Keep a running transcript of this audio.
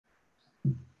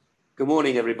Good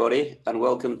morning, everybody, and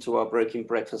welcome to our Broking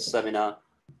Breakfast seminar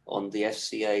on the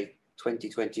FCA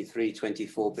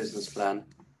 2023-24 business plan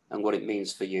and what it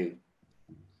means for you.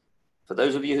 For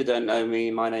those of you who don't know me,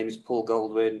 my name is Paul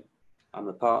Goldwyn. I'm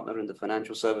a partner in the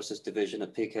Financial Services Division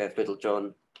at PKF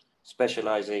Littlejohn,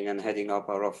 specialising and heading up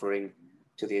our offering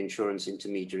to the insurance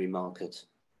intermediary market.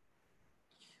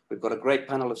 We've got a great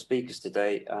panel of speakers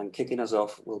today, and kicking us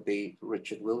off will be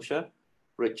Richard Wilshire.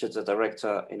 Richard's a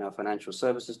director in our Financial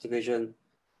Services Division,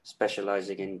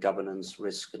 specialising in governance,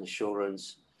 risk and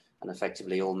assurance, and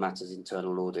effectively all matters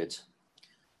internal audit.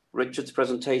 Richard's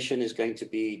presentation is going to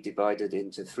be divided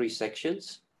into three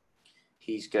sections.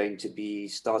 He's going to be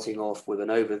starting off with an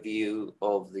overview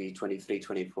of the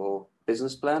 23-24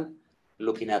 business plan,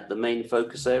 looking at the main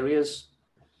focus areas,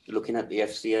 looking at the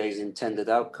FCA's intended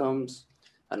outcomes,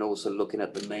 and also looking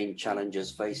at the main challenges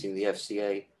facing the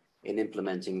FCA in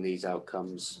implementing these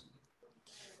outcomes.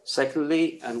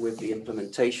 Secondly, and with the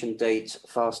implementation date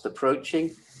fast approaching,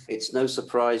 it's no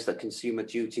surprise that consumer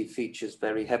duty features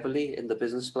very heavily in the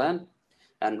business plan,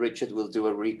 and Richard will do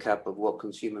a recap of what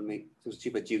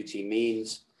consumer duty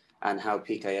means and how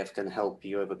PKF can help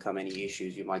you overcome any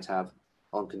issues you might have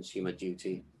on consumer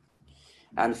duty.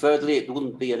 And thirdly, it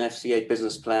wouldn't be an FCA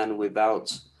business plan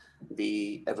without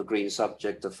the evergreen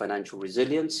subject of financial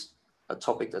resilience, a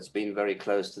topic that's been very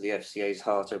close to the FCA's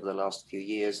heart over the last few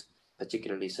years,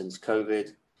 particularly since COVID.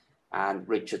 And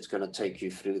Richard's going to take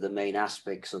you through the main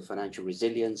aspects of financial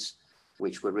resilience,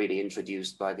 which were really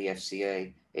introduced by the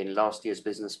FCA in last year's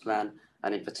business plan,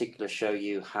 and in particular show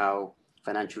you how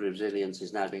financial resilience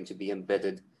is now going to be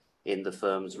embedded in the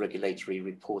firm's regulatory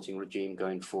reporting regime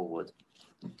going forward.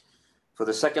 For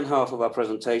the second half of our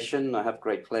presentation, I have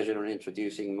great pleasure in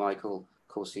introducing Michael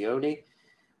Corcione.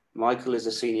 Michael is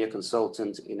a senior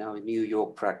consultant in our New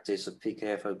York practice of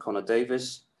PKF O'Connor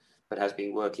Davis, but has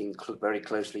been working very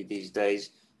closely these days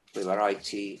with our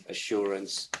IT,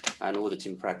 assurance and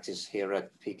auditing practice here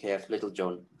at PKF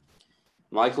Littlejohn.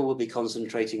 Michael will be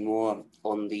concentrating more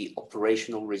on the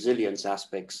operational resilience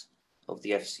aspects of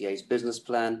the FCA's business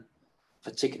plan,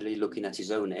 particularly looking at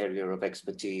his own area of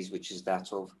expertise, which is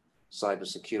that of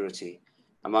cybersecurity.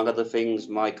 Among other things,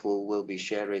 Michael will be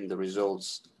sharing the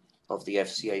results of the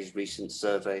FCA's recent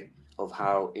survey of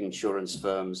how insurance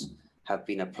firms have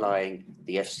been applying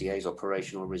the FCA's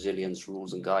operational resilience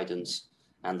rules and guidance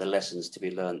and the lessons to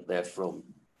be learned therefrom.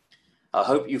 I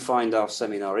hope you find our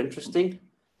seminar interesting.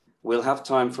 We'll have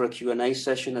time for a Q&A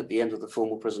session at the end of the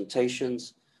formal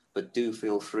presentations, but do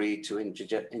feel free to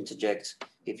interject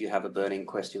if you have a burning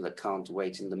question that can't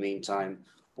wait in the meantime,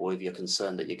 or if you're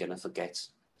concerned that you're going to forget.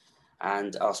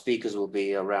 And our speakers will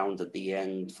be around at the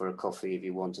end for a coffee if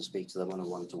you want to speak to them on a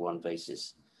one-to-one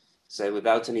basis. So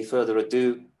without any further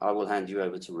ado, I will hand you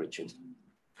over to Richard.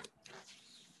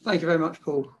 Thank you very much,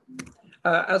 Paul.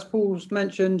 As Paul's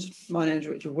mentioned, my name is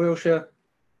Richard Wilshire.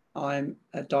 I'm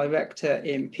a director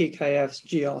in PKF's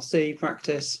GRC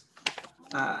practice,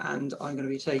 and I'm going to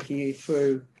be taking you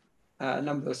through a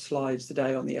number of slides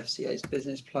today on the FCA's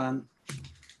business plan.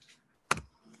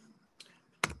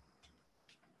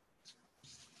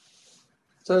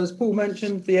 So as Paul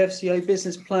mentioned, the FCA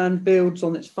business plan builds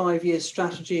on its 5-year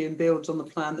strategy and builds on the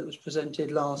plan that was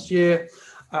presented last year.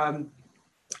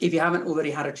 If you haven't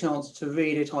already had a chance to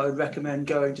read it, I would recommend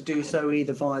going to do so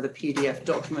either via the PDF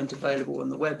document available on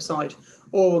the website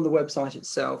or on the website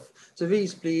itself. It's a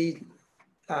reasonably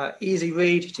easy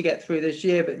read to get through this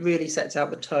year, but really sets out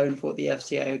the tone for what the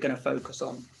FCA are going to focus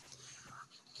on.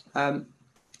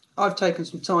 I've taken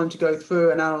some time to go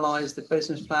through and analyse the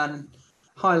business plan,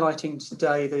 highlighting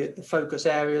today the focus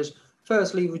areas.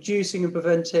 Firstly, reducing and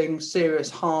preventing serious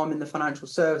harm in the financial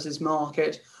services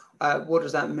market. What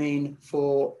does that mean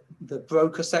for the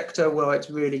broker sector? Well, it's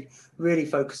really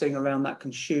focusing around that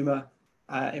consumer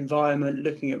environment,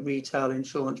 looking at retail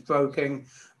insurance broking,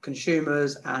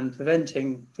 consumers, and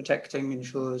protecting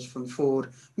insurers from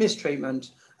fraud,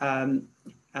 mistreatment,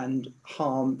 and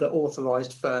harm that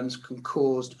authorised firms can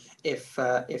cause if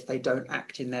they don't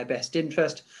act in their best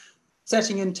interest.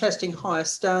 Setting and testing higher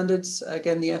standards.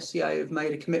 Again, the FCA have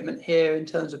made a commitment here in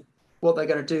terms of what they're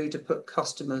going to do to put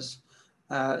customers'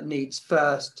 needs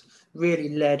first, really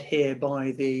led here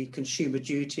by the consumer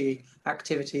duty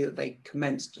activity that they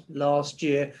commenced last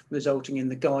year, resulting in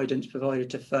the guidance provided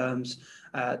to firms,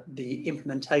 the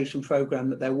implementation programme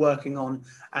that they're working on,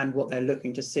 and what they're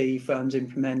looking to see firms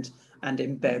implement and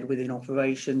embed within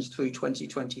operations through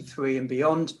 2023 and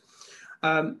beyond.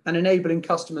 And enabling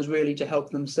customers really to help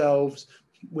themselves,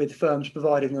 with firms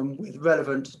providing them with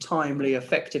relevant, timely,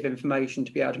 effective information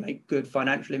to be able to make good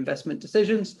financial investment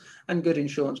decisions and good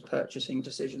insurance purchasing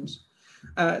decisions.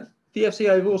 The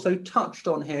FCA have also touched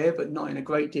on here, but not in a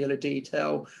great deal of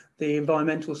detail, the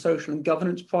environmental, social and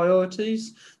governance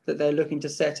priorities that they're looking to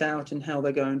set out and how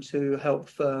they're going to help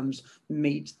firms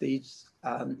meet these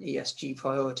ESG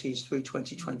priorities through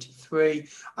 2023.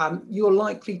 You're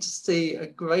likely to see a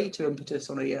greater impetus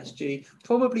on ESG,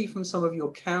 probably from some of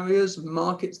your carriers,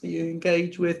 markets that you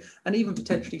engage with, and even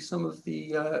potentially some of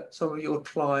your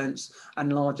clients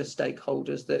and larger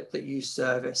stakeholders that you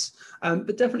service.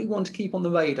 But definitely one to keep on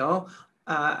the radar.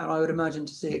 And I would imagine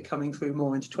to see it coming through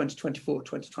more into 2024,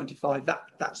 2025,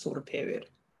 that sort of period.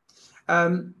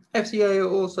 FCA are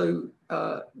also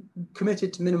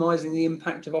committed to minimising the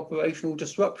impact of operational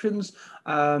disruptions.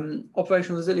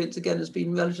 Operational resilience, again, has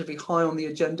been relatively high on the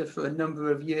agenda for a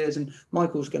number of years, and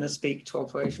Michael's going to speak to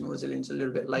operational resilience a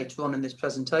little bit later on in this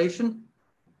presentation.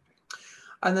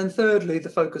 And then thirdly, the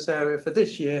focus area for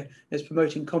this year is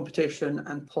promoting competition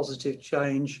and positive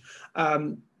change.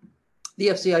 The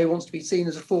FCA wants to be seen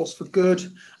as a force for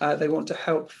good. They want to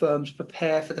help firms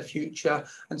prepare for the future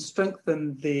and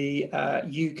strengthen the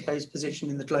UK's position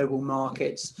in the global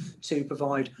markets to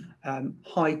provide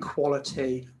high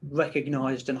quality,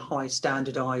 recognised and high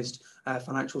standardised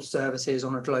financial services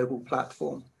on a global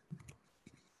platform.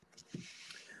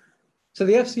 So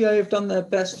the FCA have done their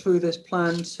best through this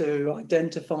plan to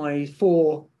identify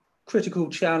 4 critical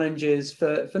challenges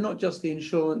for not just the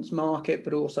insurance market,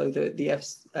 but also the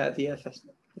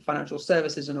financial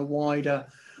services in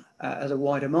as a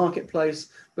wider marketplace.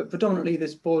 But predominantly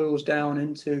this boils down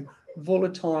into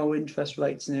volatile interest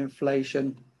rates and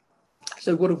inflation.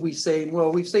 So what have we seen?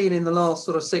 Well, we've seen in the last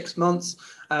sort of 6 months,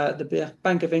 the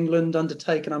Bank of England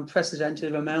undertake an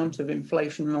unprecedented amount of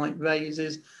interest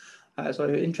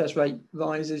rate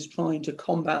rises, trying to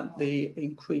combat the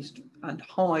increased and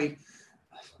high,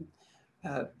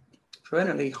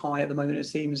 perennially high at the moment, it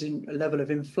seems, in a level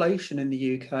of inflation in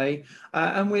the UK.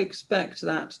 And we expect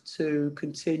that to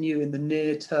continue in the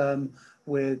near term,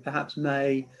 with perhaps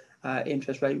May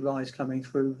interest rate rise coming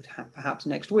through perhaps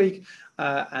next week.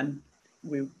 And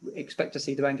we expect to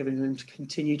see the Bank of England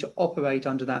continue to operate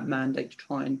under that mandate to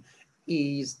try and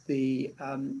ease the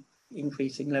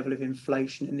increasing level of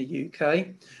inflation in the UK.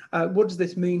 What does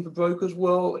this mean for brokers?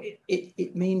 Well,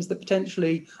 it means that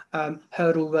potentially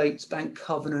hurdle rates, bank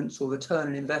covenants or return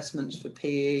on investments for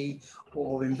PE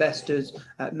or investors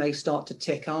may start to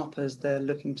tick up as they're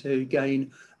looking to gain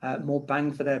more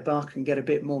bang for their buck and get a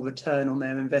bit more return on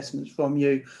their investments from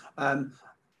you.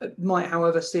 Might,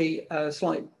 however, see a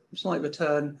slight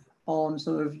return on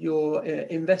some of your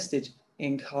invested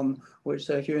income, which,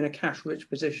 so if you're in a cash-rich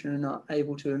position and are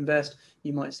able to invest,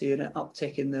 you might see an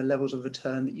uptick in the levels of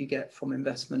return that you get from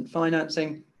investment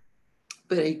financing.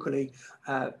 But equally,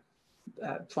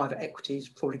 private equity is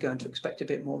probably going to expect a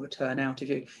bit more return out of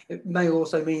you. It may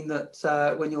also mean that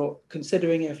when you're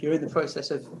considering, if you're in the process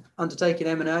of undertaking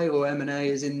M&A, or M&A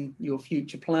is in your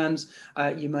future plans,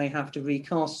 you may have to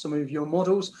recast some of your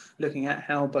models, looking at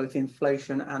how both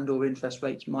inflation and or interest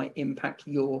rates might impact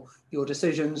your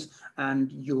decisions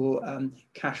and your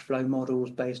cash flow models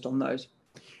based on those.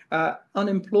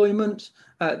 Unemployment,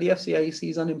 the FCA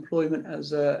sees unemployment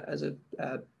as a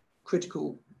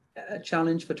critical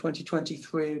challenge for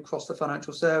 2023 across the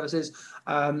financial services.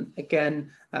 Again,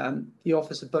 the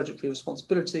Office of Budgetary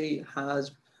Responsibility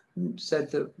has said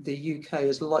that the UK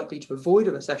is likely to avoid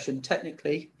a recession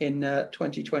technically in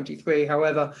 2023.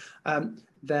 However,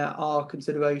 there are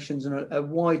considerations and a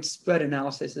widespread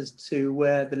analysis as to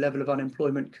where the level of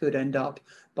unemployment could end up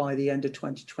by the end of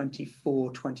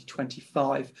 2024,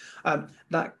 2025.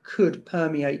 That could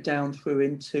permeate down through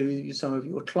into some of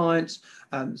your clients,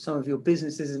 some of your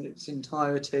businesses in its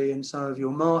entirety, and some of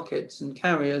your markets and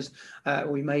carriers.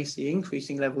 We may see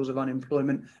increasing levels of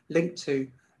unemployment linked to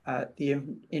the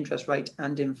interest rate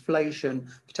and inflation,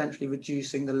 potentially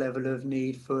reducing the level of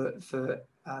need for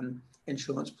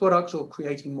insurance products or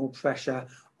creating more pressure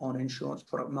on insurance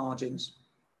product margins.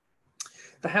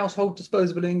 The household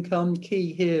disposable income,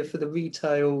 key here for the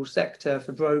retail sector,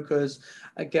 for brokers.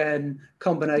 Again,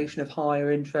 combination of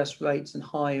higher interest rates and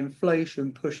high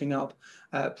inflation pushing up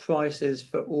prices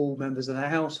for all members of the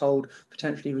household,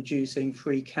 potentially reducing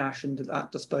free cash and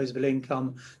that disposable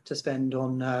income to spend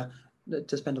on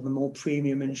the more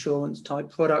premium insurance type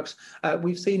products.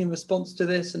 We've seen in response to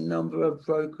this, a number of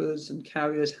brokers and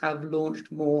carriers have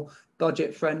launched more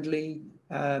budget friendly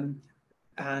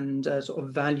and sort of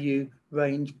value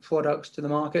range products to the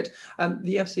market.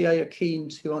 The FCA are keen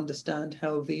to understand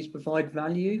how these provide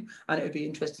value, and it would be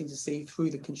interesting to see through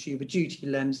the consumer duty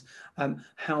lens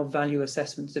how value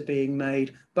assessments are being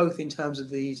made, both in terms of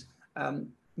these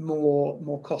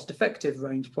more cost-effective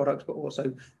range products, but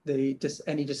also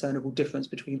any discernible difference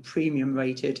between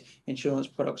premium-rated insurance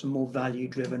products and more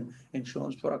value-driven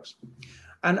insurance products.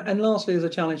 And lastly, as a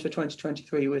challenge for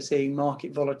 2023, we're seeing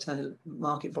market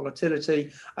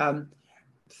volatility.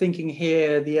 Thinking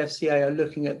here, the FCA are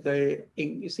looking at the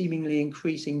seemingly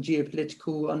increasing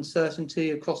geopolitical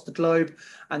uncertainty across the globe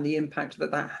and the impact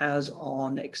that that has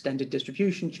on extended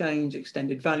distribution chains,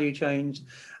 extended value chains,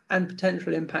 and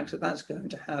potential impacts that that's going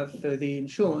to have for the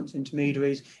insurance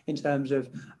intermediaries in terms of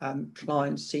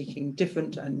clients seeking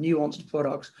different and nuanced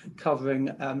products covering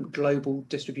global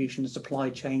distribution and supply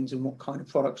chains and what kind of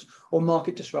products or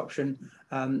market disruption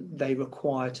they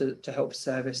require to help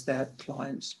service their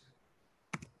clients.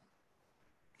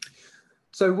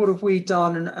 So what have we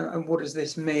done, and what does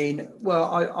this mean?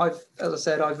 Well, as I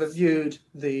said, I've reviewed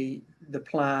the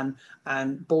plan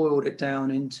and boiled it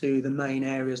down into the main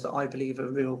areas that I believe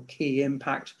are real key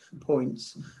impact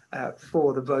points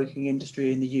for the broking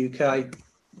industry in the UK.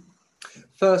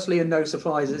 Firstly, and no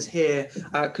surprises here,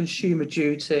 consumer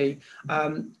duty.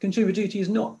 Consumer duty is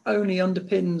not only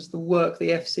underpins the work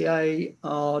the FCA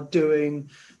are doing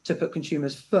to put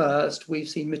consumers first. We've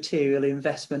seen material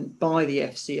investment by the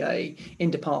FCA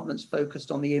in departments focused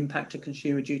on the impact of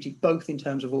consumer duty, both in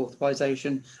terms of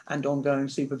authorisation and ongoing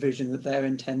supervision that they're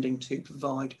intending to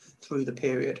provide through the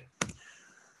period.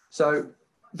 So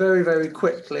very, very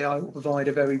quickly, I will provide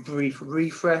a very brief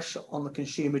refresh on the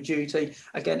consumer duty.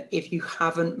 Again, if you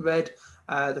haven't read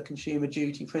the consumer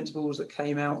duty principles that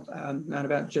came out around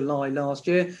about July last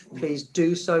year, please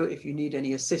do so. If you need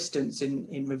any assistance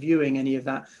in reviewing any of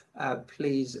that,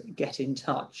 please get in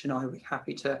touch and I'll be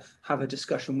happy to have a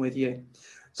discussion with you.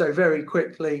 So very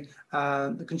quickly,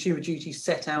 the consumer duty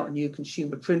set out a new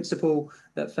consumer principle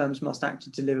that firms must act to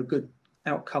deliver good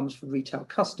outcomes for retail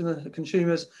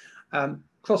consumers.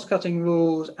 Cross-cutting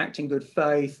rules, act in good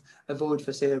faith, avoid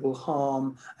foreseeable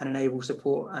harm, and enable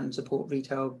support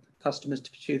retail customers to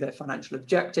pursue their financial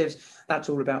objectives. That's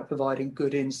all about providing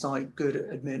good insight,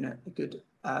 good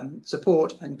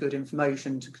support, and good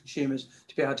information to consumers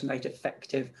to be able to make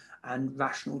effective and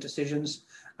rational decisions.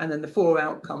 And then the 4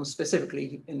 outcomes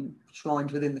specifically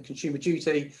enshrined within the consumer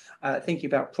duty, thinking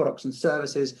about products and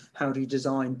services. How do you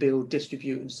design, build,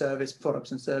 distribute and service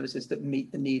products and services that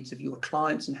meet the needs of your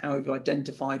clients, and how have you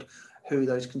identified who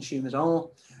those consumers are?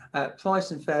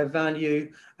 Price and fair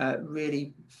value,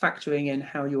 really factoring in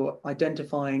how you're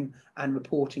identifying and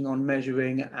reporting on,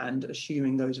 measuring and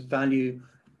assuming those value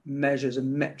measures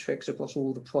and metrics across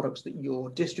all the products that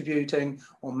you're distributing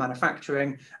or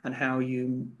manufacturing, and how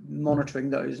you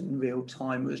monitoring those in real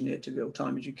time, or as near to real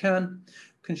time as you can.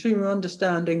 Consumer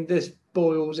understanding, this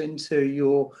boils into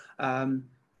your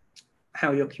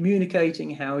how you're communicating,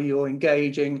 how you're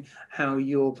engaging, how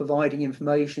you're providing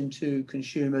information to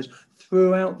consumers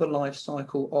throughout the life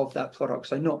cycle of that product.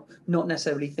 So not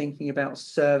necessarily thinking about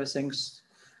servicing,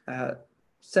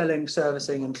 selling,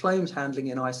 servicing and claims handling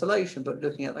in isolation, but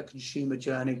looking at the consumer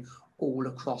journey all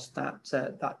across that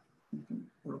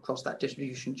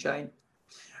distribution chain.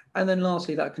 And then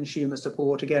lastly, that consumer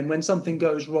support. Again, when something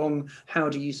goes wrong, how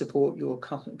do you support your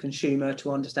consumer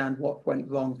to understand what went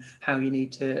wrong, how you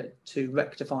need to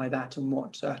rectify that, and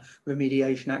what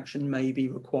remediation action may be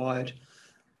required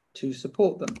to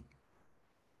support them.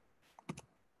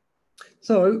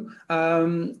 So,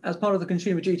 as part of the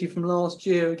consumer duty from last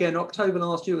year, again, October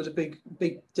last year was a big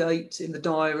date in the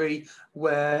diary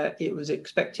where it was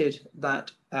expected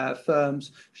that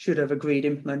firms should have agreed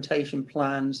implementation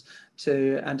plans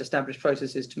and established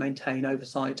processes to maintain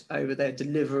oversight over their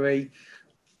delivery.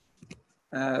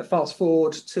 Fast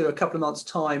forward to a couple of months'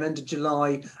 time, end of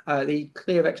July, the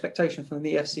clear expectation from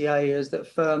the FCA is that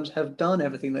firms have done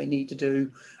everything they need to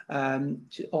do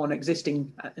on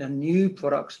existing and new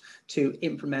products to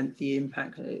implement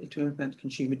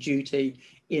consumer duty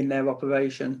in their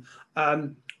operation.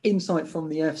 Insight from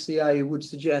the FCA would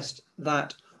suggest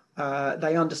that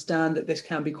they understand that this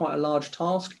can be quite a large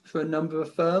task for a number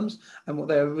of firms, and what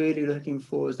they're really looking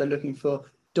for is they're looking for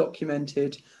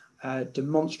documented,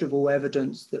 demonstrable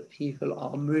evidence that people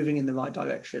are moving in the right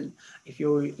direction. If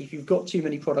you've got too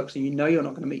many products and you know you're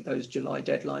not going to meet those July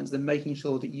deadlines, then making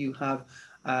sure that you have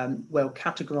well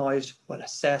categorised, well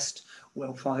assessed,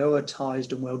 well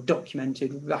prioritised and well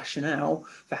documented rationale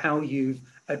for how you've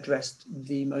addressed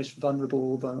the most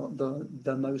vulnerable,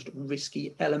 the most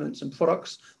risky elements and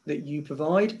products that you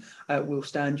provide will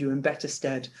stand you in better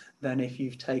stead than if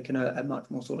you've taken a much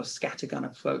more sort of scattergun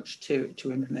approach to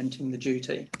implementing the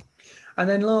duty. And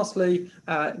then lastly,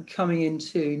 coming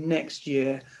into next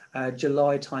year,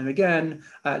 July time again,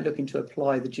 looking to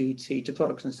apply the duty to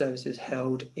products and services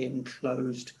held in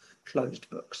closed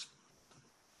books.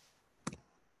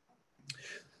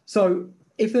 So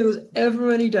if there was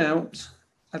ever any doubt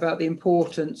about the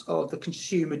importance of the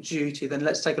consumer duty, then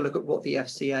let's take a look at what the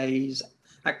FCA's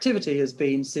activity has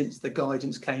been since the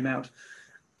guidance came out.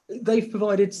 They've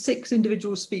provided 6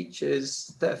 individual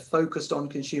speeches that are focused on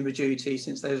consumer duty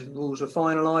since those rules were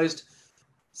finalised,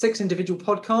 6 individual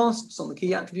podcasts on the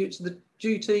key attributes of the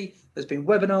duty. There's been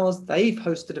webinars, they've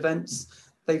hosted events,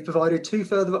 they've provided 2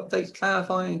 further updates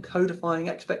clarifying and codifying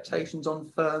expectations on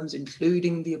firms,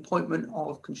 including the appointment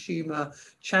of consumer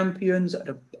champions at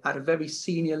a very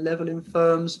senior level in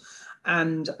firms,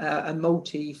 and a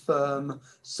multi-firm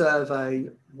survey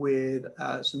with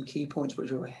some key points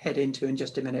which we'll head into in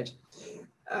just a minute.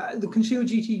 The consumer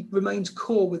duty remains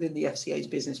core within the FCA's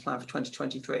business plan for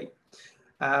 2023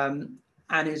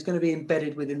 and is going to be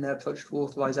embedded within their approach to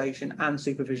authorisation and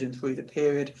supervision through the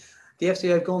period. The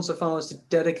FCA have gone so far as to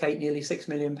dedicate nearly £6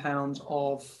 million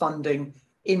of funding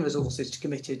in resources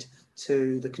committed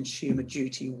to the consumer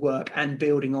duty work and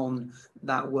building on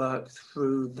that work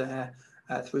through their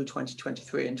through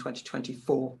 2023 and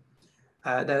 2024.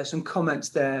 There are some comments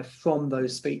there from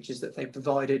those speeches that they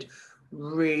provided,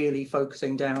 really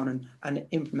focusing down and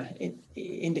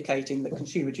indicating that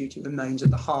consumer duty remains at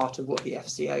the heart of what the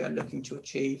FCA are looking to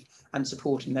achieve and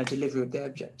supporting their delivery of their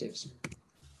objectives.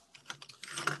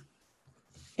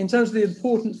 In terms of the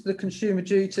importance of the consumer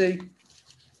duty,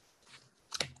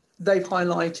 they've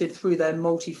highlighted through their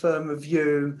multi-firm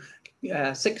review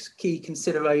 6 key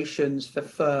considerations for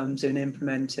firms in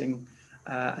implementing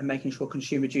and making sure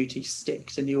consumer duty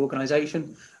sticks in the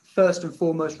organisation. First and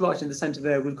foremost, right in the centre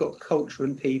there, we've got culture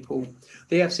and people.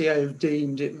 The FCA have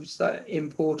deemed it was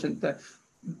important that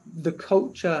the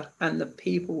culture and the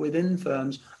people within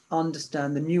firms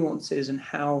understand the nuances and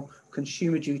how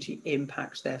consumer duty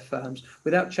impacts their firms.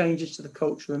 Without changes to the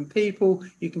culture and people,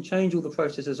 you can change all the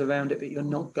processes around it, but you're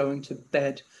not going to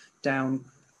bed down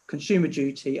consumer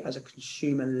duty as a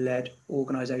consumer-led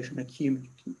organisation, a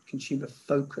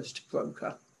consumer-focused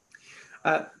broker.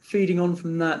 Feeding on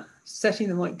from that, setting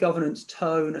the right governance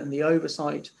tone and the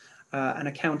oversight and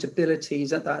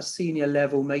accountabilities at that senior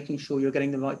level, making sure you're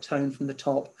getting the right tone from the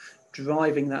top,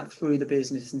 driving that through the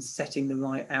business and setting the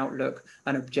right outlook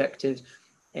and objectives.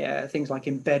 Things like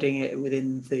embedding it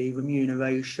within the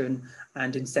remuneration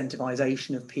and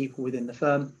incentivisation of people within the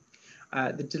firm.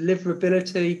 The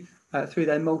deliverability, through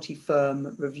their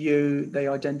multi-firm review, they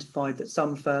identified that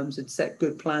some firms had set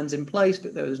good plans in place,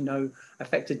 but there was no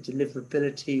effective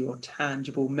deliverability or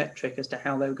tangible metric as to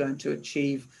how they were going to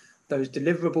achieve those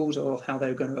deliverables or how they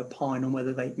were going to opine on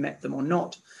whether they'd met them or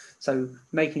not. So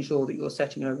making sure that you're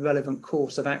setting a relevant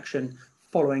course of action,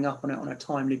 following up on it on a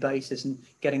timely basis and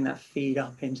getting that feed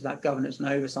up into that governance and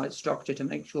oversight structure to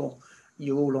make sure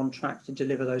you're all on track to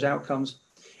deliver those outcomes.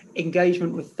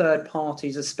 Engagement with third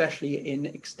parties, especially in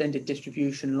extended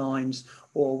distribution lines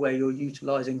or where you're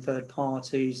utilising third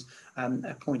parties,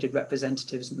 appointed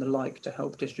representatives and the like to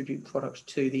help distribute products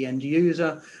to the end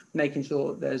user, making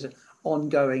sure that there's an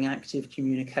ongoing active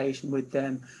communication with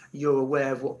them. You're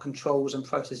aware of what controls and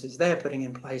processes they're putting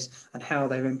in place and how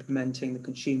they're implementing the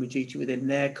consumer duty within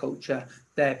their culture,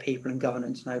 their people and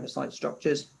governance and oversight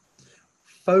structures.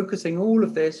 Focusing all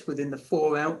of this within the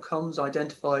 4 outcomes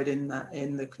identified in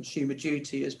the consumer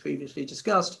duty as previously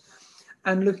discussed,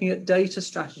 and looking at data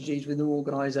strategies within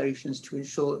organisations to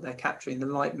ensure that they're capturing the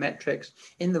right metrics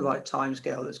in the right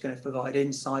timescale that's going to provide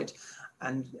insight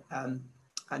and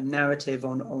a narrative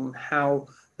on how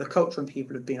the culture and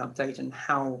people have been updated and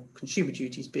how consumer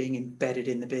duty is being embedded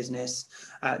in the business,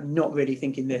 not really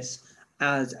thinking this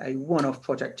as a one-off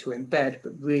project to embed,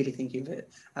 but really thinking of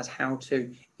it as how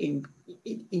to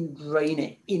ingrain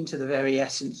it into the very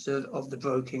essence of the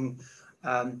broking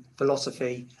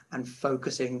philosophy and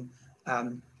focusing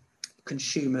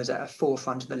consumers at a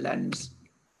forefront of the lens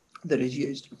that is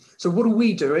used. So what are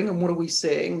we doing and what are we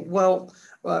seeing? Well,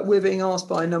 we're being asked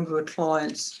by a number of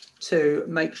clients to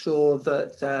make sure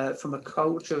that from a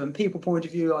culture and people point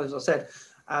of view, as I said,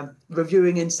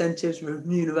 reviewing incentives,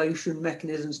 remuneration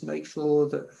mechanisms to make sure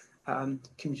that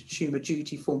consumer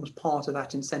duty forms part of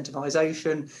that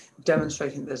incentivisation,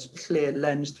 demonstrating there's a clear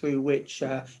lens through which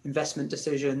investment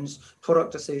decisions,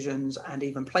 product decisions and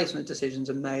even placement decisions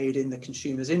are made in the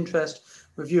consumer's interest,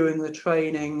 reviewing the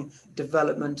training,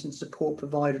 development and support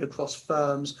provided across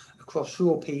firms, across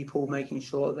your people, making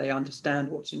sure that they understand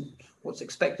what's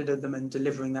expected of them and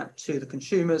delivering that to the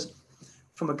consumers.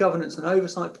 From a governance and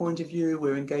oversight point of view,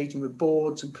 we're engaging with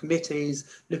boards and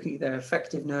committees, looking at their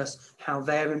effectiveness, how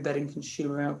they're embedding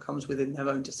consumer outcomes within their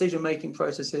own decision-making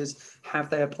processes.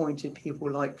 Have they appointed people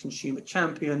like consumer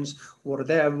champions? What are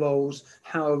their roles?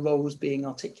 How are roles being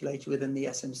articulated within the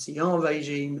SMCR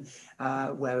regime,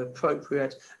 where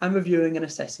appropriate? And reviewing and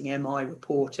assessing MI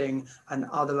reporting and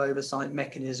other oversight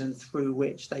mechanisms through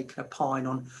which they can opine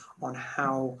on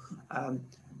how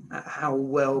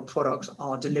well products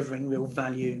are delivering real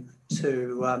value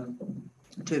to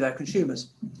their consumers.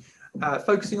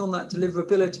 Focusing on that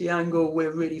deliverability angle,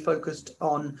 we're really focused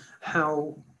on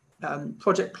how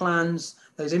project plans,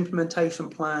 those implementation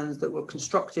plans that were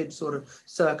constructed sort of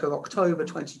circa October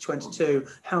 2022,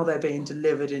 how they're being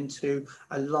delivered into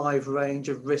a live range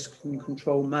of risk and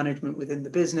control management within the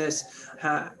business,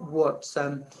 what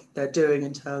they're doing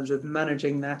in terms of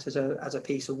managing that as a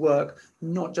piece of work,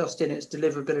 not just in its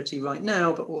deliverability right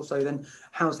now, but also then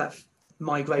how's that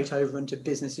migrate over into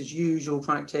business as usual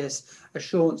practice,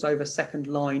 assurance over second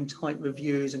line type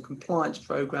reviews and compliance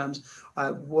programs.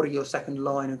 What are your second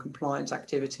line and compliance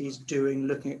activities doing,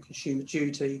 looking at consumer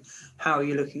duty? How are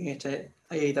you looking at it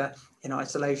either in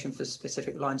isolation for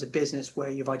specific lines of business where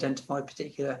you've identified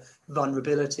particular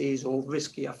vulnerabilities or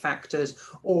riskier factors,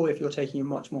 or if you're taking a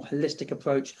much more holistic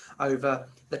approach over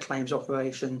the claims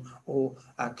operation or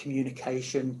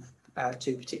communication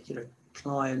to particular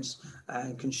clients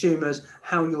and consumers,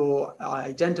 how you're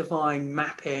identifying,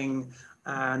 mapping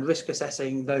and risk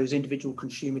assessing those individual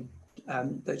consumer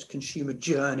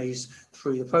journeys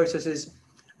through the processes.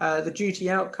 The duty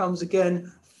outcomes,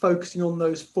 again, focusing on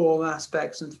those four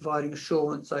aspects and providing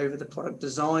assurance over the product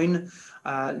design,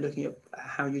 looking at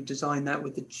how you design that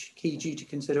with the key duty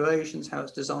considerations, how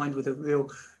it's designed with a real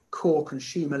core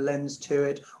consumer lens to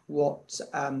it, what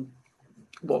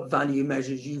value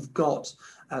measures you've got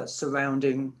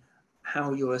surrounding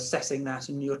how you're assessing that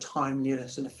and your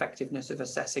timeliness and effectiveness of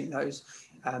assessing those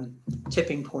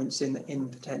tipping points in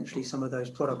potentially some of those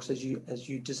products as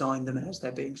you design them and as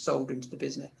they're being sold into the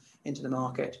business, into the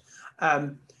market.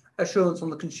 Assurance on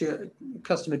the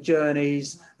customer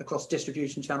journeys across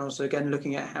distribution channels. So again,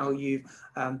 looking at how you've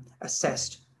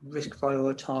assessed, risk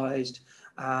prioritized,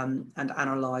 and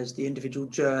analyze the individual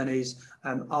journeys.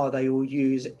 Are they all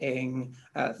using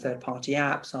third-party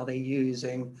apps? Are they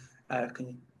using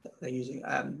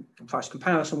price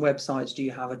comparison websites? Do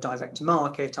you have a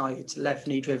direct-to-market? Are you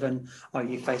telephony-driven? Are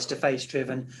you face-to-face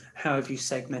driven? How have you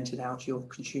segmented out your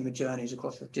consumer journeys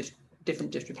across the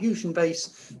different distribution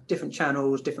base, different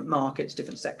channels, different markets,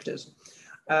 different sectors?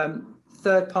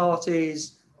 Third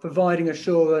parties, providing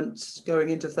assurance, going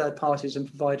into third parties and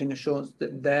providing assurance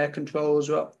that their controls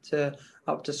are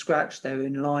up to scratch, they're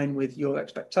in line with your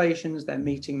expectations, they're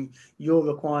meeting your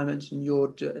requirements and your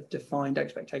defined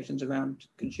expectations around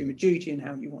consumer duty and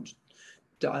how you want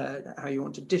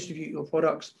to distribute your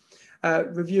products.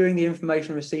 Reviewing the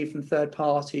information received from third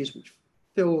parties, which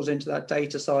fills into that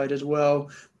data side as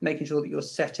well, making sure that you're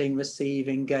setting,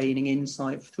 receiving, gaining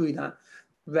insight through that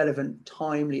relevant,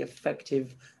 timely,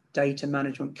 effective data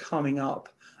management coming up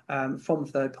from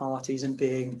third parties and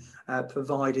being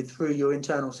provided through your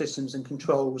internal systems and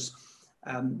controls,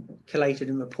 collated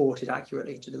and reported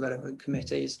accurately to the relevant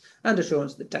committees, and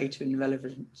assurance that data in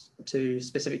relevance to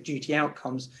specific duty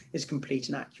outcomes is complete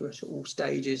and accurate at all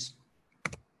stages.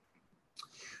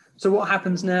 So what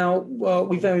happens now? Well,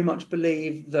 we very much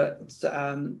believe that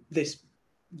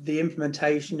the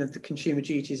implementation of the consumer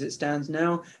duty as it stands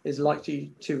now is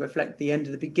likely to reflect the end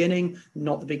of the beginning,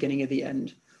 not the beginning of the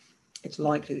end. It's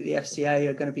likely that the FCA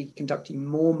are going to be conducting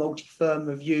more multi-firm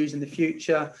reviews in the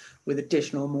future with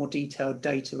additional, more detailed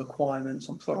data requirements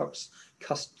on products,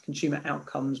 consumer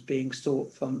outcomes being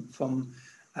sought from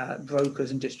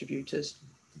brokers and distributors.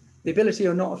 The ability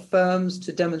or not of firms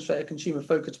to demonstrate a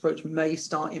consumer-focused approach may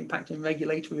start impacting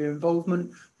regulatory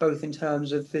involvement, both in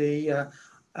terms of the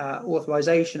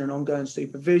authorization and ongoing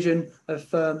supervision of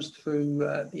firms through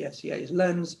the FCA's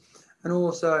lens, and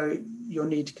also you'll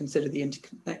need to consider the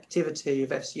interconnectivity of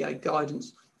FCA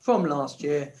guidance from last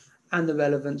year and the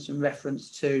relevance and reference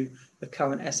to the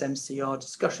current SMCR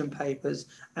discussion papers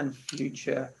and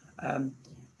future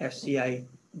FCA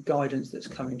guidance that's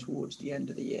coming towards the end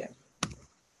of the year.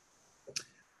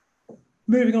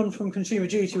 Moving on from consumer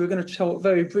duty, we're going to talk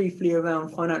very briefly around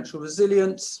financial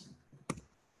resilience.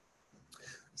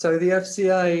 So the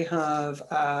FCA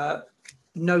have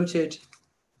noted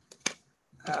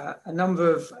a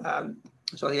number of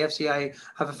So the FCA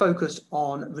have a focus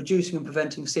on reducing and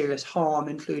preventing serious harm,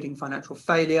 including financial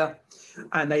failure,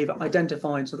 and they've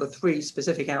identified sort of 3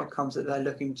 specific outcomes that they're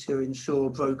looking to ensure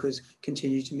brokers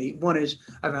continue to meet. One is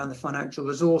around the financial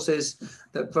resources,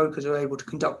 that brokers are able to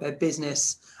conduct their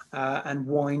business and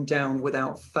wind down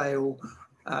without fail,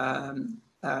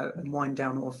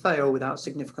 without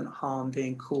significant harm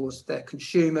being caused to their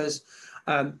consumers.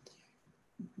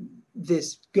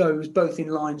 This goes both in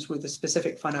lines with the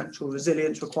specific financial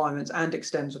resilience requirements and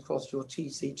extends across your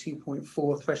TC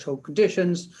 2.4 threshold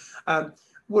conditions.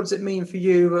 What does it mean for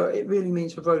you? It really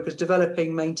means for brokers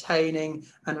developing, maintaining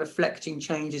and reflecting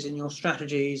changes in your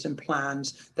strategies and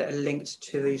plans that are linked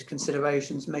to these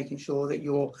considerations, making sure that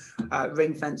you're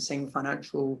ring fencing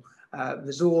financial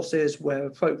resources where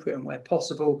appropriate and where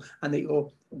possible, and that you're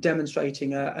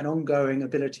demonstrating an ongoing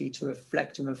ability to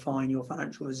reflect and refine your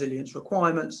financial resilience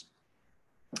requirements.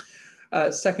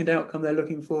 Second outcome they're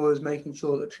looking for is making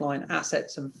sure that client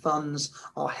assets and funds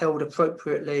are held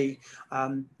appropriately.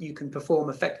 You can perform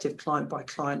effective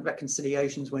client-by-client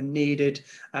reconciliations when needed,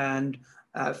 and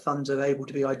funds are able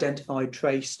to be identified,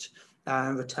 traced,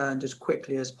 and returned as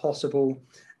quickly as possible.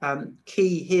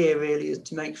 Key here really is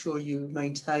to make sure you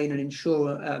maintain and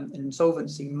ensure an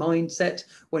insolvency mindset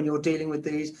when you're dealing with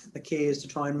these. The key is to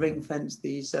try and ring fence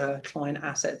these client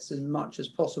assets as much as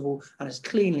possible and as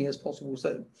cleanly as possible,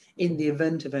 so in the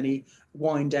event of any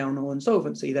wind down or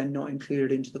insolvency, they're not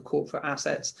included into the corporate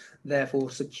assets,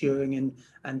 therefore securing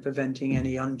and preventing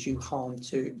any undue harm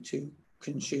to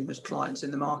consumers, clients in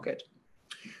the market.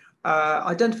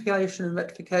 Identification and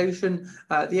rectification.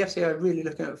 The FCA are really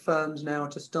looking at firms now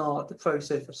to start the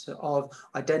process of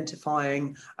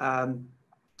identifying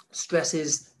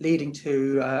stresses leading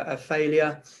to a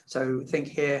failure. So think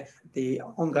here the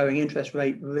ongoing interest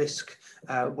rate risk,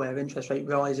 where interest rate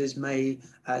rises may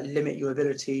limit your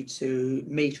ability to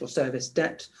meet or service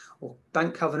debt, or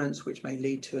bank covenants which may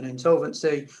lead to an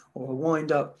insolvency or a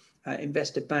wind up,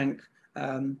 investor bank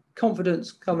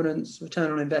confidence covenants,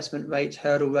 return on investment rates,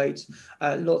 hurdle rates,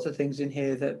 lots of things in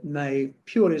here that may,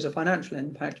 purely as a financial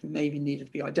impact, may be needed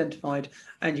to be identified,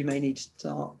 and you may need to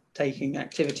start taking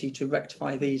activity to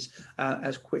rectify these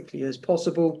as quickly as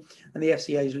possible. And the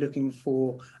FCA is looking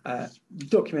for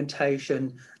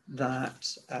documentation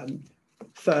that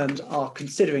firms are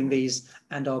considering these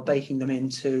and are baking them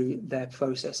into their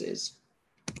processes.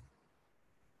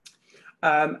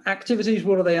 Activities,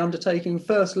 what are they undertaking?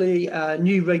 Firstly,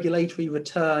 new regulatory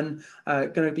return,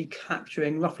 going to be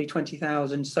capturing roughly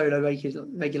 20,000 solo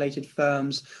regulated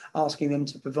firms, asking them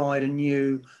to provide a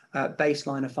new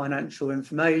baseline of financial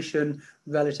information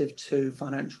relative to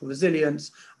financial resilience.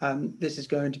 This is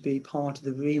going to be part of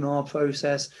the REMAR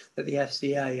process that the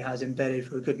FCA has embedded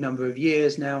for a good number of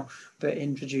years now, but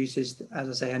introduces, as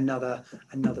I say, another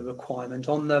requirement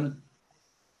on them.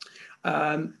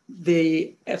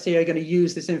 The FCA are going to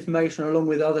use this information along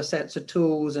with other sets of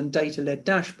tools and data-led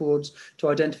dashboards to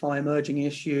identify emerging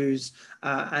issues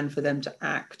and for them to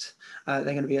act. They're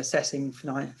going to be assessing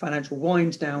financial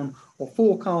wind down or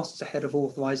forecasts ahead of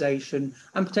authorization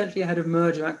and potentially ahead of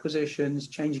merger acquisitions,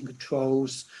 changing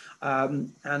controls,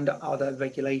 and other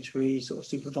regulatory sort of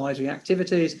supervisory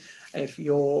activities. If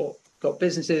you've got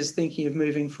businesses thinking of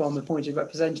moving from appointed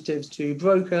representatives to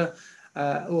broker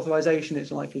authorization,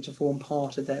 it's likely to form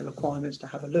part of their requirements to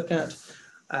have a look at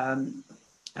and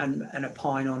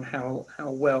opine on how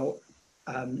well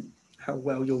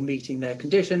you're meeting their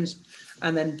conditions.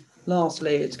 And then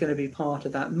lastly, it's going to be part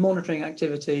of that monitoring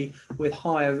activity with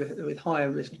higher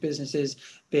risk businesses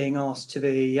being asked to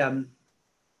be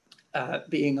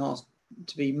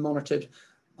monitored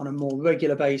on a more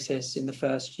regular basis in the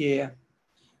first year.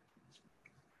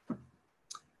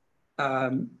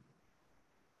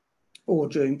 Or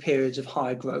during periods of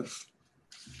high growth.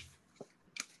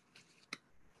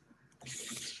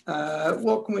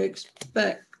 What can we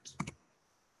expect?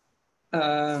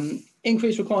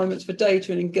 Increased requirements for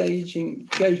data and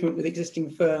engagement with existing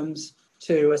firms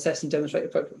to assess and demonstrate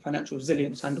appropriate financial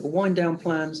resilience and or wind down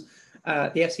plans.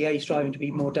 The FCA is striving to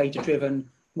be more data-driven,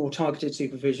 more targeted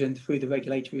supervision through the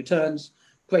regulatory returns,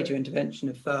 greater intervention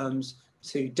of firms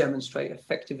to demonstrate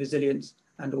effective resilience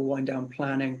and or wind down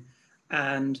planning,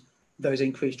 and those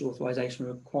increased authorization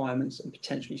requirements and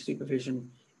potentially supervision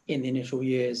in the initial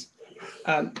years.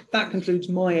 That concludes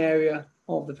my area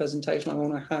of the presentation. I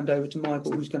want to hand over to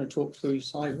Michael, who's going to talk through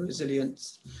cyber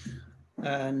resilience.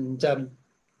 And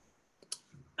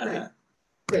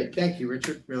Great, thank you,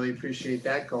 Richard. Really appreciate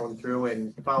that, going through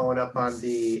and following up on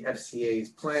the FCA's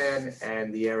plan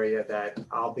and the area that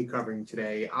I'll be covering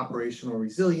today, operational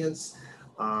resilience.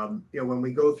 When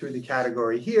we go through the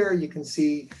category here, you can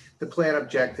see the plan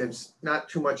objectives, not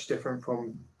too much different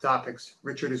from topics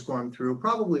Richard has gone through.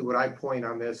 Probably what I point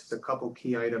on this is a couple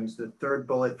key items. The third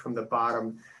bullet from the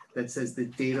bottom that says the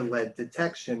data-led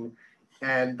detection,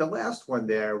 and the last one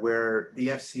there where the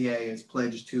FCA is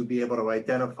pledged to be able to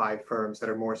identify firms that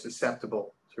are more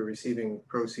susceptible to receiving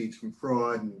proceeds from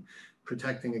fraud and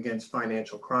protecting against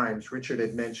financial crimes. Richard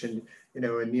had mentioned, a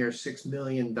near $6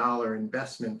 million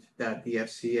investment that the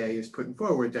FCA is putting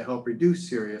forward to help reduce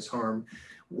serious harm.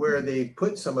 Where they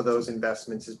put some of those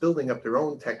investments is building up their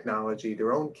own technology,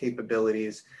 their own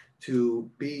capabilities to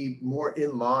be more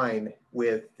in line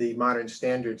with the modern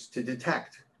standards to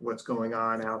detect what's going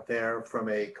on out there from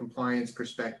a compliance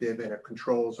perspective and a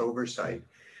controls oversight.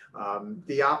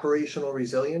 The operational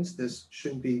resilience, this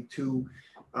shouldn't be too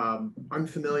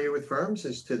unfamiliar with firms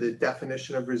as to the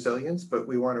definition of resilience, but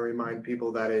we want to remind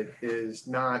people that it is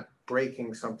not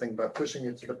breaking something, but pushing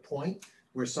it to the point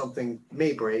where something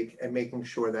may break and making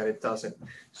sure that it doesn't.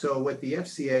 So what the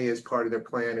FCA as part of their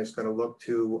plan is going to look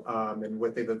to, and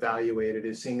what they've evaluated,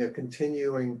 is seeing a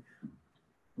continuing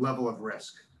level of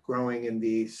risk growing in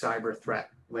the cyber threat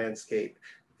landscape.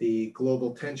 The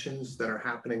global tensions that are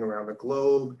happening around the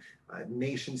globe,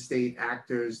 nation state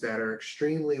actors that are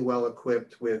extremely well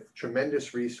equipped with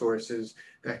tremendous resources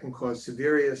that can cause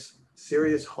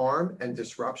serious harm and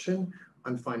disruption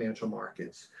on financial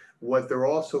markets. What they're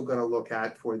also going to look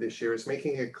at for this year is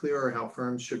making it clearer how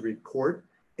firms should report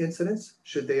incidents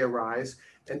should they arise,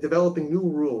 and developing new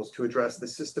rules to address the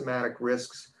systematic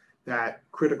risks that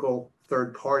critical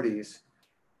third parties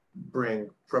bring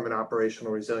from an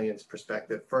operational resilience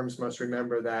perspective. Firms must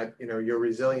remember that your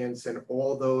resilience and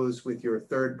all those with your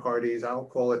third parties, I'll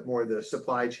call it more the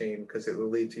supply chain because it will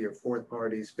lead to your fourth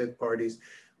parties, fifth parties,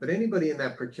 but anybody in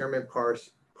that procurement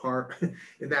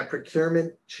in that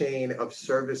procurement chain of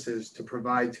services to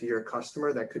provide to your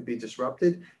customer that could be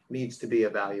disrupted needs to be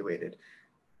evaluated.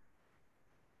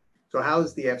 So how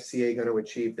is the FCA going to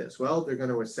achieve this? Well, they're going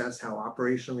to assess how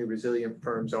operationally resilient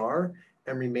firms are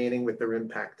and remaining with their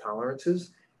impact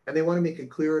tolerances. And they want to make it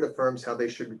clearer to firms how they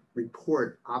should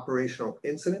report operational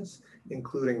incidents,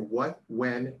 including what,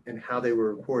 when, and how they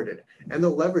were reported. And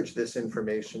they'll leverage this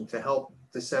information to help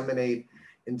disseminate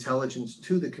intelligence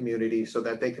to the community so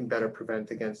that they can better prevent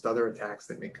against other attacks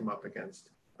that may come up against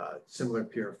similar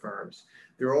peer firms.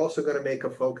 They're also going to make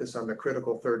a focus on the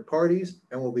critical third parties,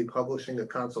 and will be publishing a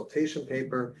consultation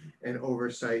paper and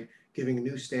oversight, giving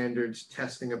new standards,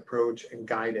 testing approach, and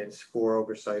guidance for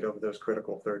oversight over those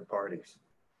critical third parties.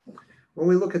 When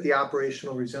we look at the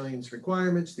operational resilience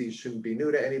requirements, these shouldn't be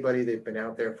new to anybody. They've been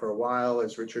out there for a while.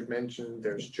 As Richard mentioned,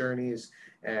 there's journeys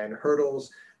and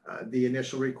hurdles. The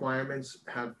initial requirements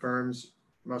have firms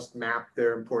must map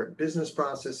their important business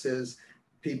processes,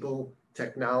 people,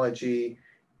 technology.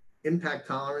 Impact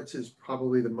tolerance is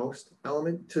probably the most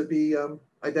element to be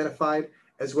identified,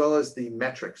 as well as the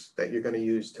metrics that you're going to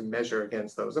use to measure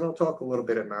against those. And I'll talk a little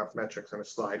bit about metrics on a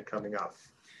slide coming up.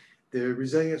 The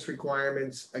resilience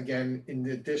requirements, again, in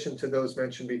addition to those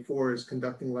mentioned before, is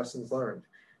conducting lessons learned.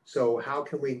 So how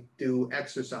can we do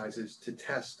exercises to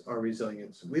test our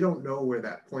resilience? We don't know where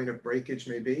that point of breakage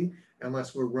may be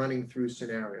unless we're running through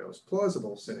scenarios,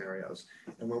 plausible scenarios.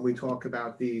 And when we talk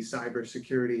about the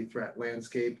cybersecurity threat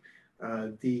landscape,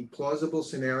 the plausible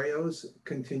scenarios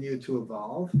continue to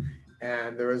evolve.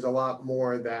 And there is a lot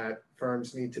more that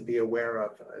firms need to be aware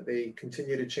of. They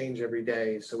continue to change every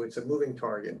day, so it's a moving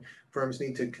target. Firms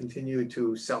need to continue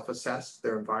to self-assess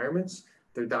their environments.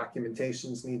 Their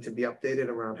documentations need to be updated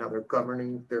around how they're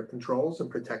governing their controls and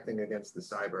protecting against the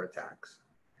cyber attacks.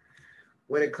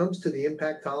 When it comes to the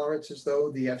impact tolerances,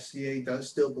 though, the FCA does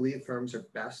still believe firms are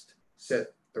best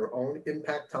set their own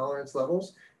impact tolerance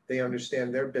levels. They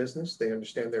understand their business, they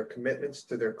understand their commitments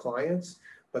to their clients,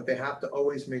 but they have to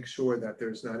always make sure that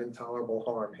there's not intolerable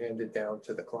harm handed down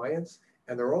to the clients.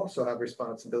 And they also have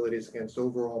responsibilities against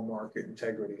overall market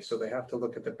integrity. So they have to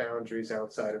look at the boundaries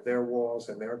outside of their walls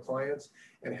and their clients,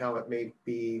 and how it may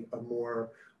be a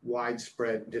more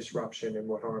widespread disruption and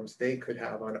what harms they could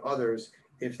have on others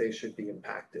if they should be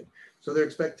impacted. So they're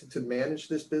expected to manage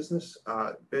this business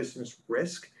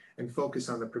risk and focus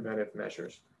on the preventive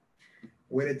measures.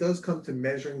 When it does come to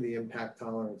measuring the impact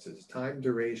tolerances, time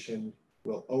duration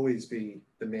will always be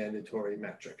the mandatory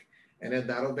metric. And then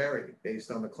that'll vary based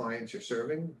on the clients you're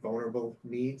serving. Vulnerable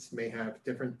needs may have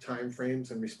different timeframes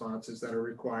and responses that are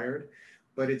required,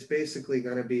 but it's basically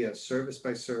going to be a service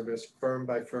by service, firm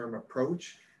by firm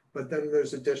approach. But then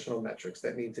there's additional metrics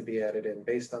that need to be added in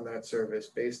based on that service,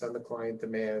 based on the client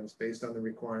demands, based on the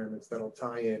requirements that'll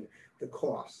tie in the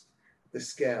cost, the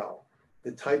scale,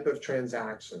 the type of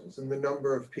transactions, and the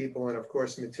number of people, and of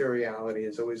course, materiality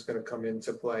is always going to come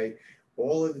into play.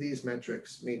 All of these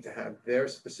metrics need to have their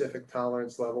specific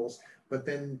tolerance levels, but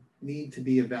then need to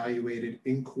be evaluated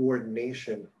in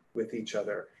coordination with each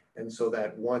other, and so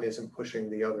that one isn't pushing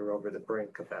the other over the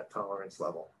brink of that tolerance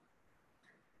level.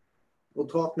 We'll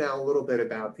talk now a little bit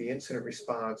about the incident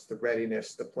response, the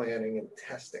readiness, the planning, and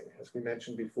testing. As we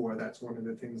mentioned before, that's one of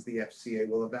the things the FCA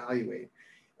will evaluate.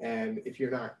 And if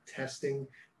you're not testing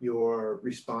your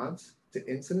response to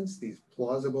incidents, these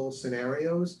plausible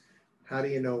scenarios, how do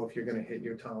you know if you're going to hit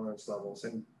your tolerance levels?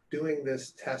 And doing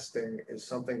this testing is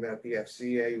something that the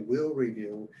FCA will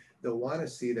review. They'll want to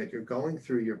see that you're going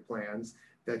through your plans,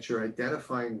 that you're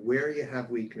identifying where you have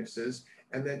weaknesses,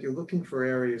 and that you're looking for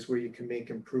areas where you can make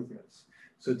improvements.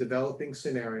 So developing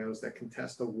scenarios that can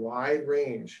test a wide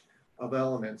range of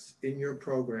elements in your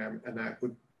program, and that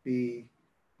would be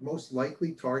most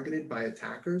likely targeted by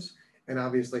attackers, and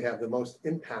obviously have the most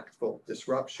impactful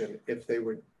disruption if they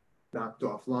were knocked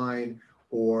offline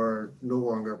or no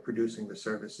longer producing the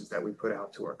services that we put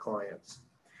out to our clients.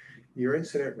 Your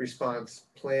incident response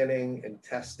planning and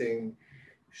testing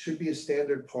should be a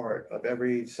standard part of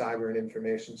every cyber and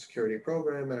information security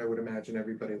program, and I would imagine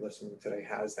everybody listening today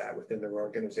has that within their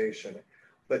organization.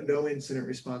 But no incident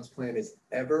response plan is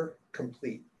ever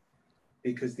complete,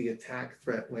 because the attack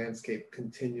threat landscape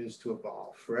continues to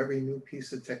evolve. For every new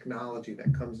piece of technology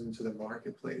that comes into the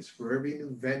marketplace, for every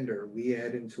new vendor we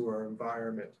add into our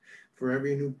environment, for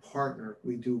every new partner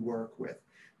we do work with,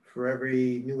 for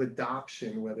every new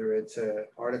adoption, whether it's an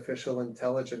artificial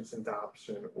intelligence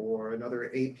adoption or another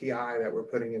API that we're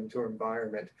putting into our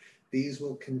environment, these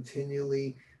will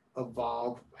continually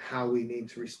evolve how we need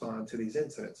to respond to these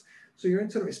incidents. So your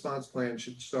incident response plan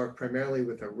should start primarily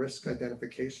with a risk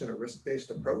identification, a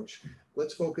risk-based approach.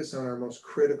 Let's focus on our most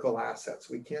critical assets.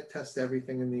 We can't test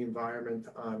everything in the environment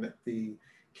on the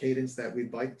cadence that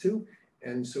we'd like to.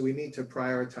 And so we need to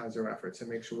prioritize our efforts and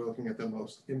make sure we're looking at the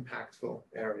most impactful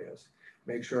areas.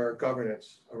 Make sure our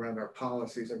governance around our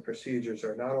policies and procedures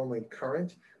are not only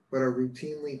current, but are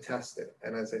routinely tested.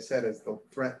 And as I said, as the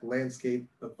threat landscape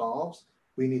evolves,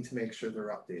 we need to make sure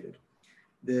they're updated.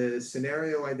 The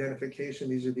scenario identification,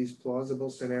 these are these plausible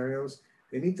scenarios.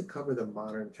 They need to cover the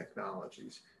modern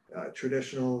technologies.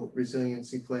 Traditional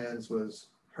resiliency plans was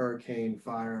hurricane,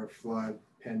 fire, flood,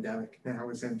 pandemic now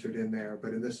is entered in there.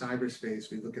 But in the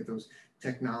cyberspace, we look at those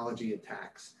technology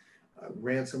attacks.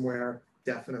 Ransomware,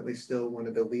 definitely still one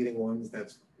of the leading ones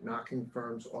that's knocking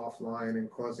firms offline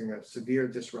and causing a severe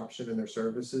disruption in their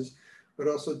services. But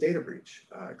also data breach.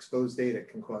 Exposed data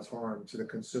can cause harm to the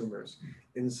consumers,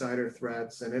 insider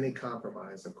threats, and any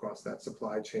compromise across that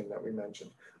supply chain that we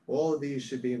mentioned. All of these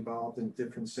should be involved in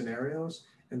different scenarios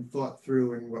and thought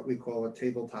through in what we call a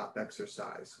tabletop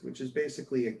exercise, which is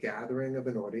basically a gathering of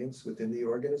an audience within the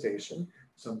organization,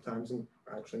 sometimes,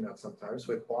 actually not sometimes,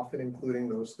 but often including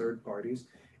those third parties,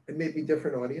 and maybe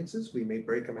different audiences. We may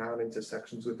break them out into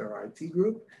sections with our IT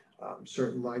group,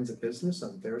 certain lines of business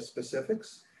on their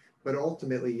specifics, but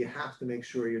ultimately you have to make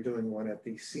sure you're doing one at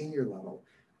the senior level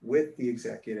with the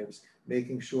executives,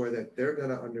 making sure that they're going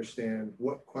to understand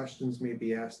what questions may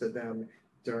be asked of them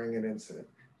during an incident.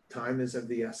 Time is of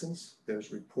the essence.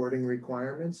 There's reporting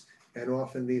requirements, and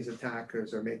often these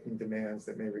attackers are making demands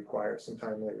that may require some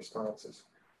timely responses.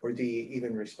 Or do you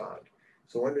even respond?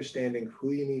 So understanding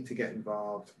who you need to get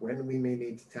involved, when we may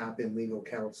need to tap in legal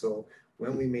counsel,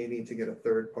 when we may need to get a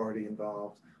third party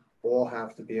involved, all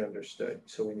have to be understood.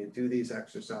 So when you do these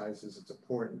exercises, it's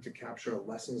important to capture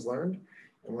lessons learned.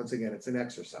 And once again, it's an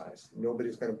exercise.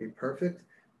 Nobody's going to be perfect,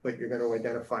 but you're going to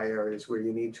identify areas where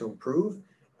you need to improve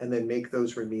and then make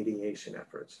those remediation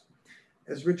efforts.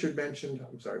 As Richard mentioned,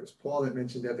 I'm sorry, it was Paul that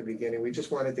mentioned at the beginning, we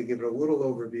just wanted to give it a little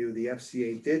overview. The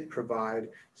FCA did provide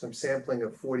some sampling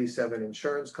of 47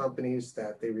 insurance companies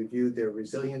that they reviewed their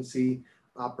resiliency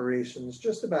operations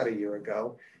just about a year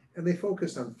ago. And they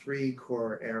focused on three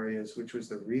core areas, which was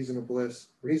the reasonableness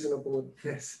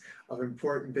of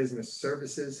important business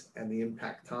services and the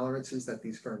impact tolerances that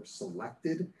these firms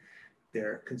selected,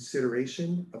 their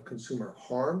consideration of consumer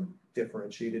harm,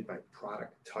 differentiated by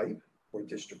product type or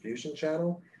distribution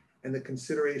channel, and the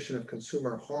consideration of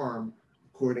consumer harm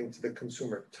according to the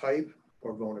consumer type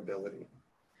or vulnerability.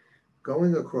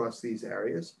 Going across these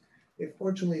areas, they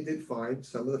fortunately did find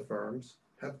some of the firms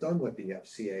have done what the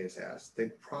FCA has asked.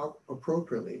 They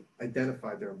appropriately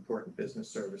identified their important business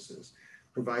services,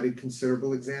 provided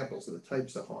considerable examples of the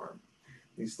types of harm.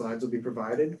 These slides will be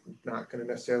provided. I'm not going to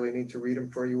necessarily need to read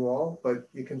them for you all, but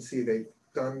you can see they've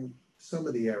done some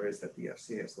of the areas that the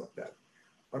FCA has looked at.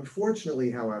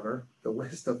 Unfortunately, however, the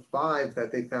list of 5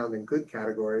 that they found in good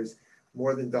categories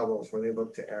more than doubles when they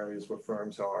look to areas where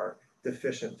firms are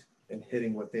deficient in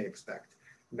hitting what they expect,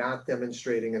 not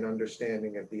demonstrating an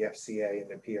understanding of the FCA and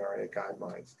the PRA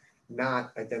guidelines,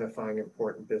 not identifying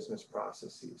important business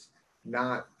processes,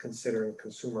 not considering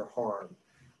consumer harm,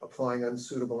 applying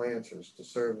unsuitable answers to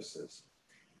services,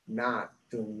 not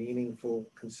doing meaningful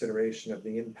consideration of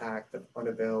the impact of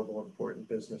unavailable important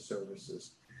business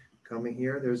services. Coming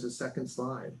here, there's a second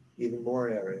slide, even more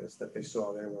areas that they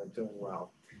saw they weren't doing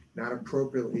well. Not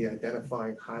appropriately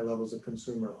identifying high levels of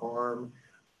consumer harm,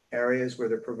 areas where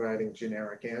they're providing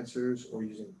generic answers or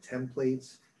using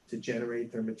templates to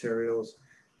generate their materials.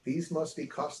 These must be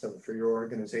custom for your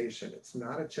organization. It's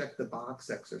not a check the box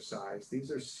exercise. These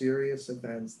are serious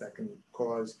events that can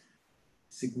cause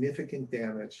significant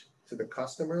damage to the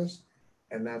customers,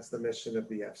 and that's the mission of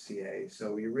the FCA.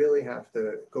 So you really have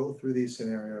to go through these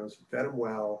scenarios, vet them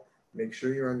well, make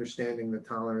sure you're understanding the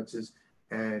tolerances,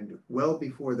 and well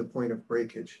before the point of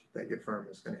breakage that your firm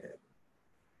is going to hit.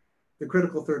 The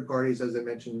critical third parties, as I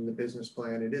mentioned in the business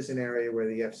plan, it is an area where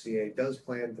the FCA does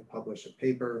plan to publish a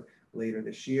paper later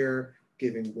this year,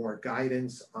 giving more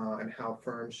guidance on how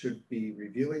firms should be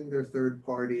reviewing their third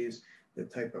parties, the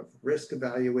type of risk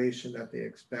evaluation that they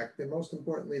expect, and most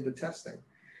importantly, the testing.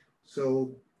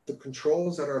 So the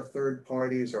controls at our third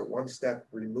parties are one step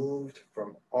removed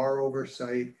from our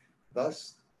oversight,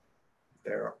 thus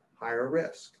they're higher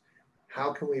risk.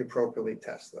 How can we appropriately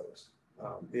test those?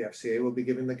 The FCA will be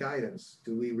given the guidance.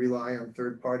 Do we rely on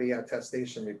third-party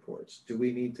attestation reports? Do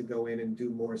we need to go in and do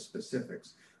more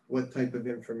specifics? What type of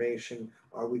information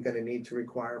are we going to need to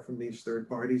require from these third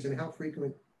parties, and how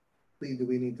frequently do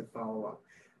we need to follow up?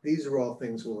 These are all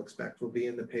things we'll expect will be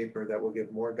in the paper that will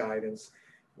give more guidance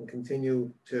and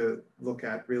continue to look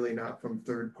at, really not from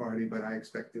third party, but I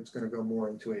expect it's going to go more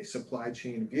into a supply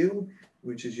chain view,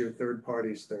 which is your third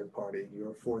party's third party,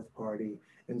 your fourth party,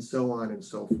 and so on and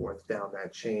so forth down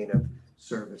that chain of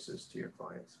services to your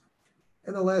clients.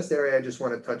 And the last area I just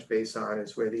want to touch base on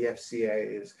is where the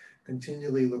FCA is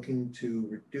continually looking to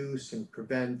reduce and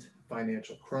prevent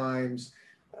financial crimes,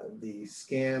 the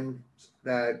scams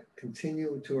that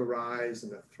continue to arise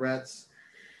and the threats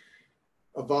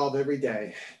evolve every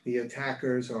day. The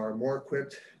attackers are more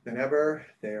equipped than ever.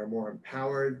 They are more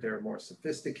empowered. They're more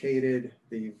sophisticated.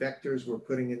 The vectors we're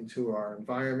putting into our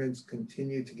environments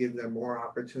continue to give them more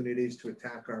opportunities to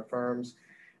attack our firms.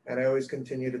 And I always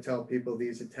continue to tell people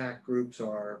these attack groups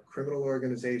are criminal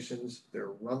organizations.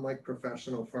 They're run like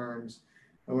professional firms.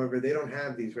 However, they don't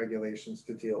have these regulations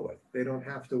to deal with. They don't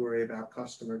have to worry about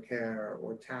customer care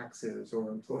or taxes or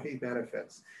employee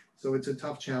benefits. So it's a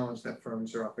tough challenge that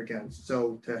firms are up against.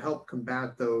 So to help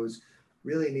combat those,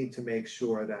 really need to make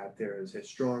sure that there is a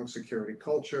strong security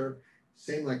culture,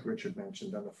 same like Richard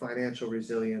mentioned on the financial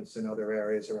resilience and other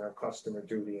areas around customer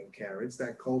duty and care. It's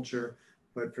that culture,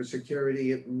 but for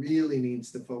security, it really needs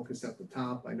to focus at the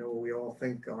top. I know we all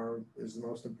think is the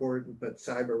most important, but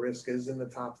cyber risk is in the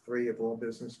top 3 of all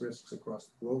business risks across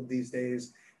the globe these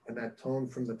days, and that tone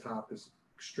from the top is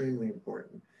extremely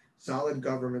important. Solid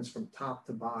governance from top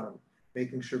to bottom,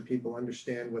 making sure people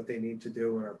understand what they need to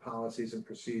do and our policies and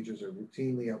procedures are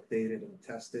routinely updated and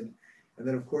tested. And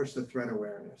then, of course, the threat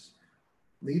awareness.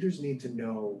 Leaders need to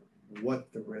know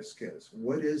what the risk is.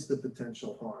 What is the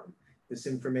potential harm? This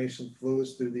information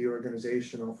flows through the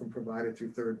organization, often provided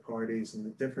through third parties, and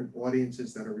the different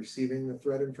audiences that are receiving the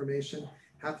threat information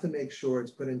have to make sure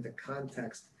it's put into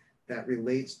context that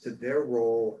relates to their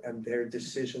role and their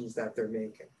decisions that they're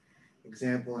making.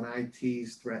 Example, in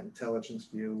IT's threat intelligence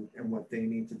view and what they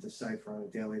need to decipher on a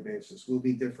daily basis will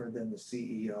be different than the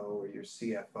CEO or your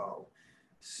CFO.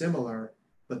 Similar,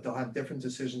 but they'll have different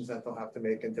decisions that they'll have to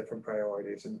make and different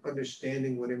priorities, and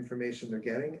understanding what information they're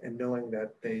getting and knowing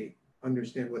that they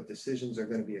understand what decisions are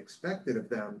going to be expected of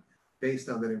them based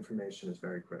on that information is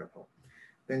very critical.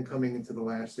 Then coming into the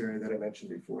last area that I mentioned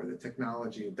before, the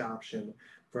technology adoption.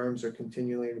 Firms are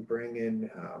continuing to bring in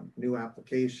new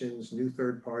applications, new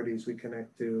third parties we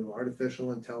connect to,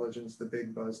 artificial intelligence, the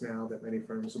big buzz now that many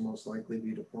firms will most likely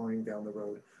be deploying down the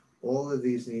road. All of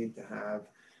these need to have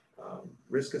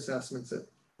risk assessments that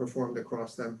performed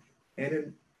across them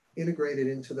and integrated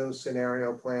into those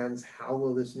scenario plans. How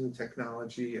will this new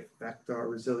technology affect our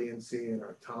resiliency and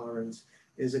our tolerance?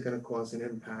 Is it going to cause an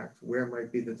impact? Where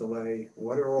might be the delay?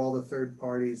 What are all the third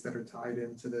parties that are tied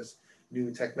into this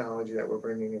new technology that we're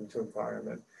bringing into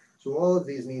environment? So all of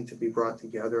these need to be brought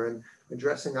together, and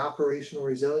addressing operational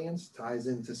resilience ties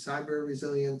into cyber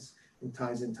resilience and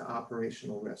ties into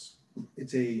operational risk.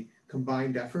 It's a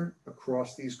combined effort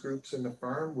across these groups in the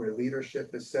firm where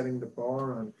leadership is setting the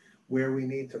bar on where we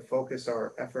need to focus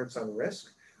our efforts on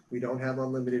risk. We don't have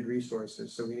unlimited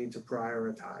resources, so we need to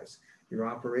prioritize. Your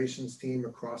operations team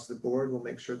across the board will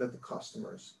make sure that the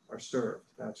customers are served.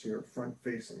 That's your front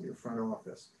facing, your front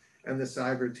office. And the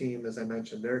cyber team, as I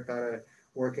mentioned, they're kind of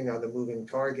working on the moving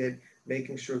target,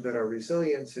 making sure that our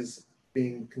resilience is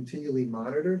being continually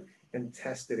monitored and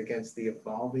tested against the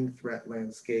evolving threat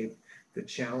landscape, the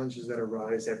challenges that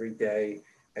arise every day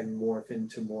and morph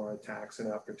into more attacks and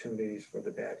opportunities for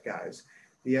the bad guys.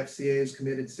 The FCA has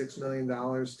committed $6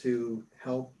 million to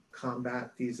help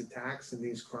combat these attacks and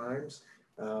these crimes.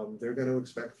 They're going to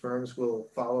expect firms will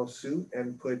follow suit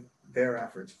and put their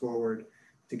efforts forward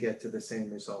to get to the same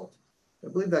result. I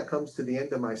believe that comes to the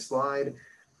end of my slide.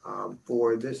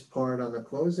 For this part on the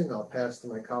closing, I'll pass to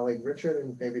my colleague Richard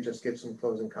and maybe just give some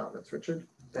closing comments. Richard,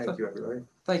 thank you, everybody.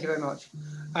 Thank you very much.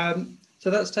 So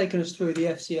that's taken us through the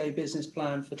FCA business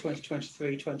plan for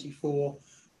 2023-24,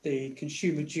 the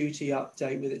Consumer Duty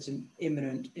update with its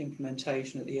imminent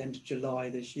implementation at the end of July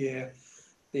this year,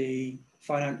 the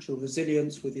financial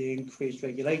resilience with the increased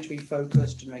regulatory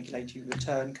focus and regulatory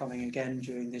return coming again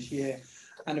during this year,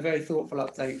 and a very thoughtful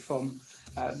update from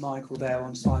Michael there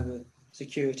on cyber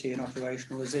security and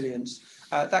operational resilience.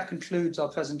 That concludes our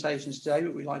presentation today,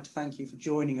 but we'd like to thank you for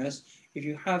joining us. If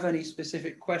you have any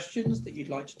specific questions that you'd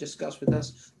like to discuss with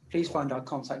us, please find our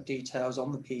contact details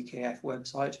on the PKF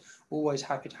website. Always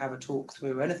happy to have a talk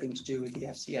through anything to do with the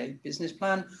FCA business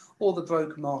plan or the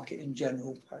broker market in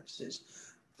general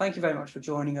practices. Thank you very much for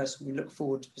joining us. We look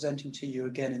forward to presenting to you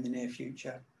again in the near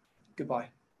future. Goodbye.